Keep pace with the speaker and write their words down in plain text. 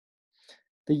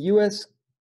the US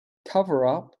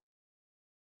cover-up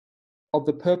of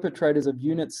the perpetrators of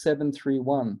Unit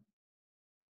 731,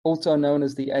 also known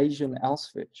as the Asian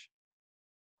Auschwitz.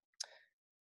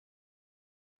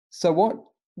 So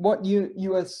what Unit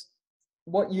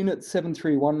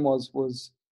 731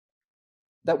 was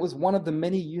that was one of the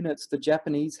many units the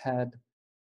Japanese had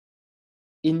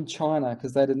in China,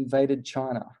 because they'd invaded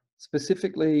China,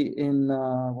 specifically in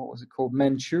what was it called,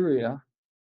 Manchuria,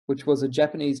 which was a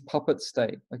Japanese puppet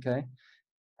state. Okay,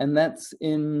 and that's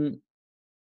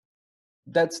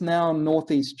now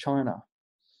northeast China,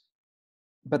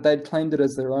 but they'd claimed it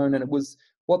as their own, and it was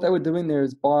what they were doing there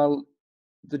is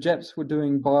the Japs were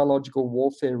doing biological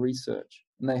warfare research,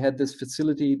 and they had this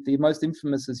facility. The most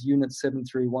infamous is Unit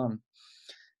 731.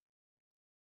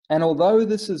 And although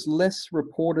this is less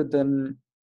reported than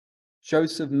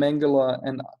Joseph Mengele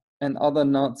and other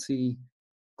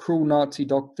cruel Nazi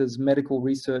doctors' medical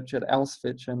research at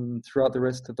Auschwitz and throughout the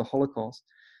rest of the Holocaust,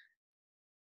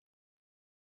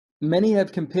 many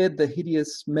have compared the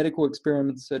hideous medical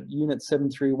experiments at Unit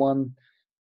 731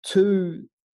 to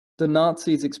the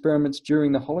Nazis' experiments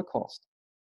during the Holocaust.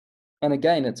 And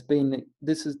again,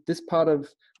 this part of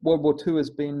World War II has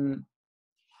been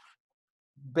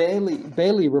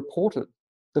barely reported.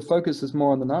 The focus is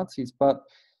more on the Nazis, but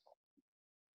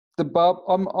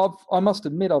I must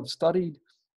admit, I've studied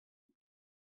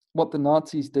what the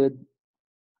Nazis did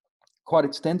quite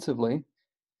extensively,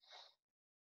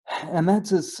 and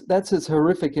that's as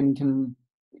horrific and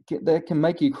that can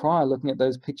make you cry looking at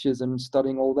those pictures and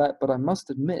studying all that. But I must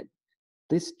admit,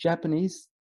 this Japanese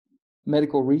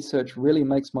medical research really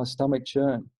makes my stomach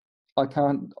churn. I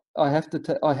have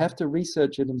to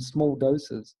research it in small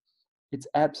doses. It's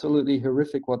absolutely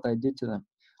horrific what they did to them.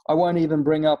 I won't even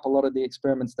bring up a lot of the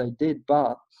experiments they did,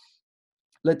 but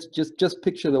let's just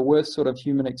picture the worst sort of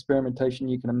human experimentation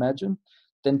you can imagine,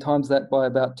 then times that by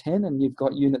about 10, and you've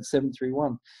got Unit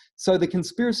 731. So the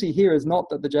conspiracy here is not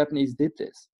that the Japanese did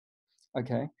this,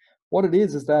 okay? What it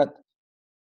is that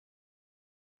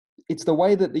it's the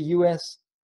way that the US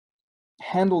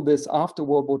handled this after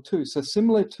World War II. So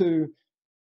similar to,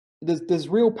 there's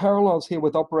real parallels here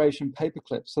with Operation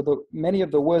Paperclip. So many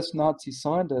of the worst Nazi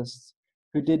scientists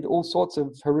who did all sorts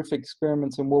of horrific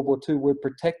experiments in World War II were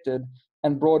protected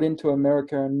and brought into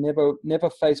America and never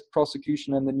faced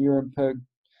prosecution in the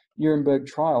Nuremberg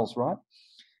trials, right?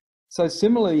 So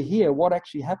similarly here, what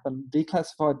actually happened,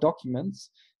 declassified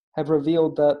documents have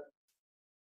revealed that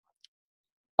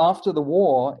after the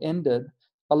war ended,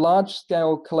 a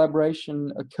large-scale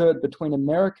collaboration occurred between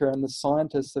America and the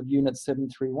scientists of Unit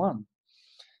 731.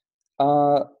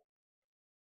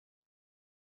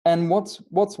 And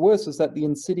what's worse is that the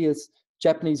insidious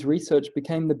Japanese research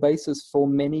became the basis for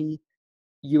many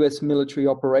US military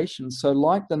operations. So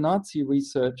like the Nazi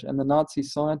research and the Nazi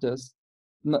scientists,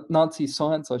 Nazi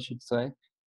science, I should say,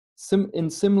 in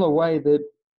similar way that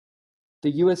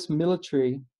the US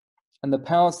military and the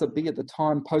powers that be at the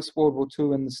time, post-World War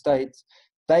II in the States,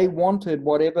 they wanted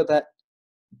whatever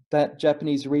that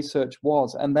Japanese research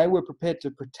was, and they were prepared to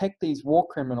protect these war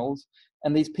criminals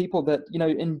and these people that,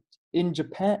 in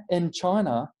Japan, in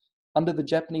China, under the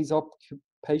Japanese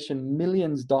occupation,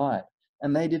 millions died.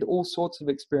 And they did all sorts of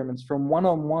experiments, from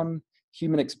one-on-one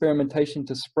human experimentation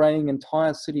to spraying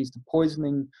entire cities to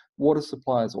poisoning water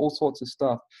supplies, all sorts of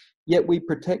stuff. Yet we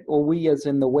as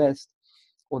in the West,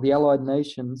 or the Allied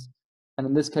nations, and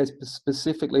in this case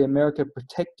specifically America,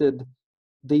 protected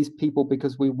these people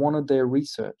because we wanted their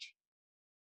research.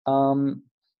 And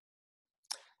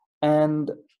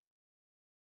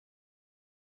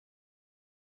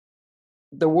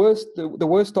the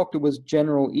worst doctor was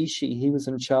General Ishii. He was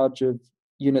in charge of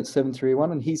Unit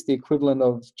 731, and he's the equivalent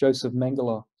of Joseph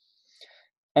Mengele.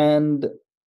 And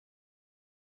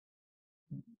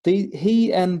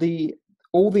he and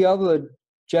all the other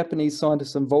Japanese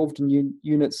scientists involved in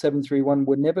Unit 731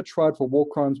 were never tried for war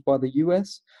crimes by the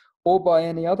US or by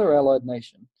any other allied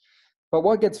nation. But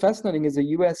what gets fascinating is a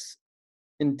US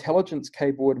intelligence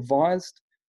cable advised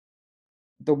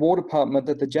the War Department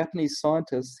that the Japanese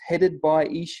scientists, headed by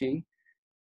Ishii,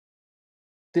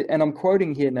 and I'm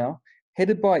quoting here now,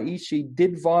 headed by Ishii,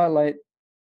 did violate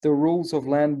the rules of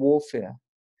land warfare.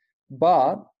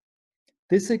 But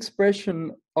this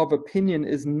expression of opinion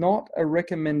is not a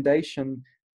recommendation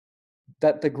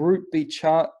that the group be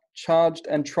charged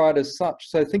and tried as such.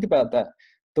 So think about that.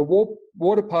 The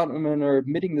War Department are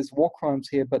admitting there's war crimes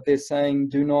here, but they're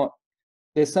saying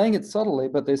they're saying it subtly,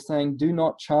 but they're saying do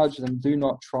not charge them, do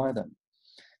not try them.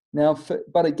 Now,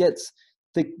 but it gets,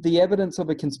 the evidence of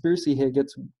a conspiracy here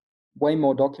gets way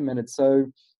more documented.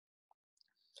 So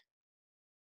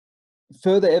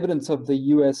further evidence of the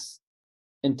US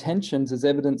intentions is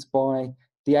evidenced by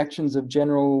the actions of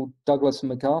General Douglas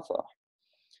MacArthur.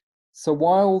 So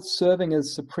while serving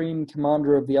as Supreme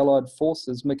Commander of the Allied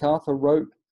Forces, MacArthur wrote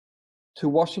to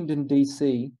Washington,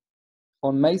 D.C.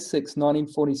 on May 6,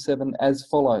 1947 as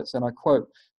follows, and I quote,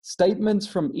 "Statements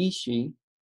from Ishii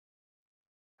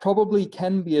probably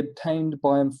can be obtained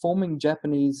by informing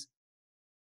Japanese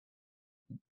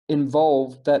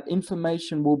involved that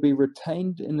information will be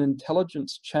retained in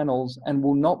intelligence channels and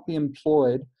will not be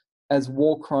employed as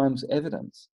war crimes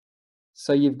evidence."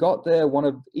 So you've got there one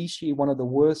of Ishii, one of the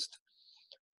worst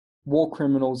war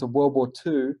criminals of World War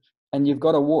II, and you've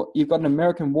got an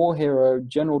American war hero,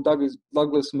 General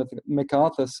Douglas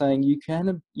MacArthur, saying you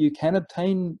can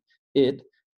obtain it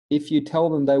if you tell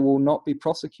them they will not be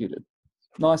prosecuted.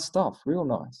 Nice stuff, real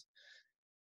nice.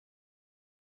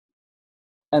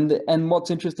 And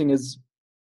what's interesting is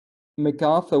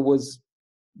MacArthur was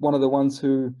one of the ones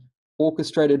who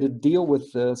orchestrated a deal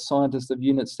with the scientists of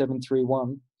Unit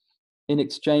 731 in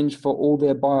exchange for all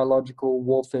their biological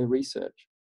warfare research.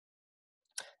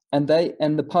 And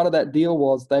the part of that deal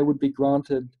was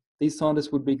these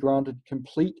scientists would be granted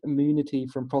complete immunity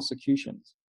from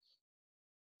prosecutions.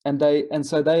 And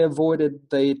so they avoided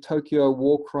the Tokyo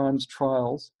war crimes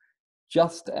trials,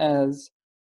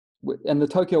 and the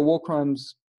Tokyo war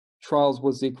crimes trials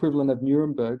was the equivalent of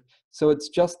Nuremberg. So it's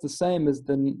just the same as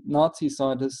the Nazi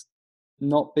scientists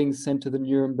not being sent to the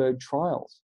Nuremberg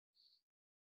trials.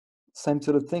 Same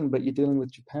sort of thing, but you're dealing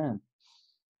with Japan.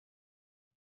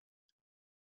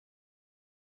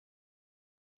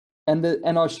 And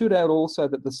I should add also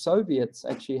that the Soviets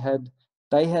actually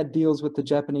had deals with the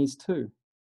Japanese too,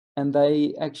 and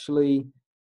they actually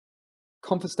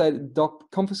confiscated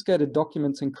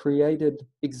documents and created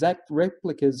exact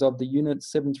replicas of the Unit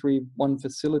 731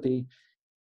 facility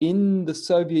in the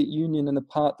Soviet Union, in the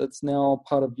part that's now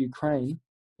part of Ukraine,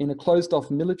 in a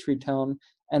closed-off military town,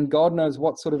 and God knows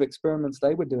what sort of experiments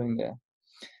they were doing there.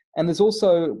 And there's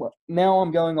also, now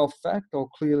I'm going off fact, I'll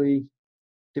clearly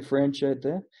differentiate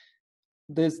there.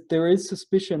 There is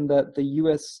suspicion that the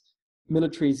US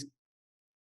military's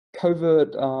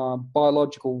covert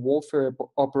biological warfare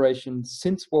operations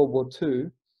since World War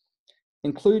II,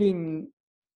 including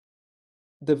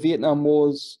the Vietnam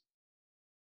War's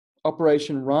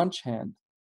Operation Ranch Hand,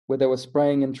 where they were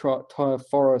spraying entire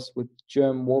forests with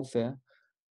germ warfare.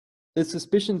 There's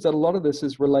suspicions that a lot of this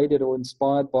is related or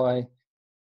inspired by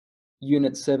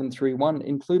Unit 731,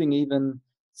 including even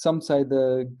some say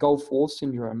the Gulf War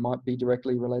syndrome might be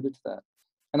directly related to that.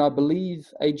 And I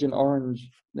believe Agent Orange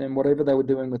and whatever they were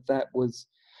doing with that was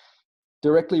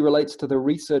directly relates to the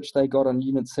research they got on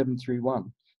Unit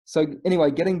 731. So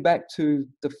anyway, getting back to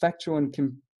the factual and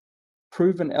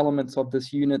proven elements of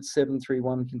this Unit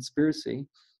 731 conspiracy,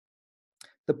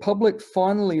 the public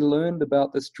finally learned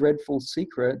about this dreadful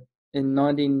secret in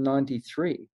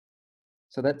 1993.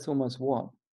 So that's almost what?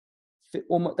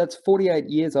 That's 48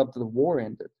 years after the war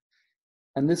ended.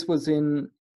 And this was at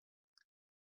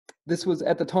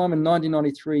the time in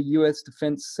 1993, US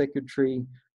Defense Secretary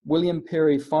William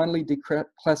Perry finally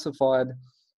declassified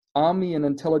Army and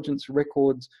intelligence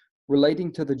records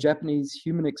relating to the Japanese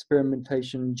human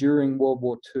experimentation during World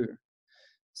War II.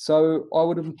 So I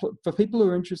would, for people who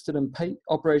are interested in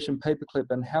Operation Paperclip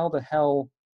and how the hell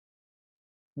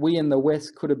we in the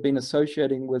West could have been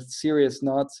associating with serious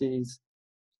Nazis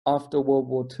after World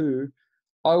War II,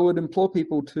 I would implore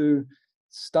people to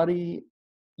study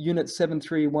Unit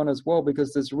 731 as well,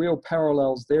 because there's real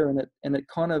parallels there, and it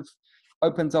kind of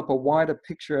opens up a wider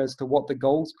picture as to what the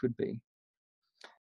goals could be.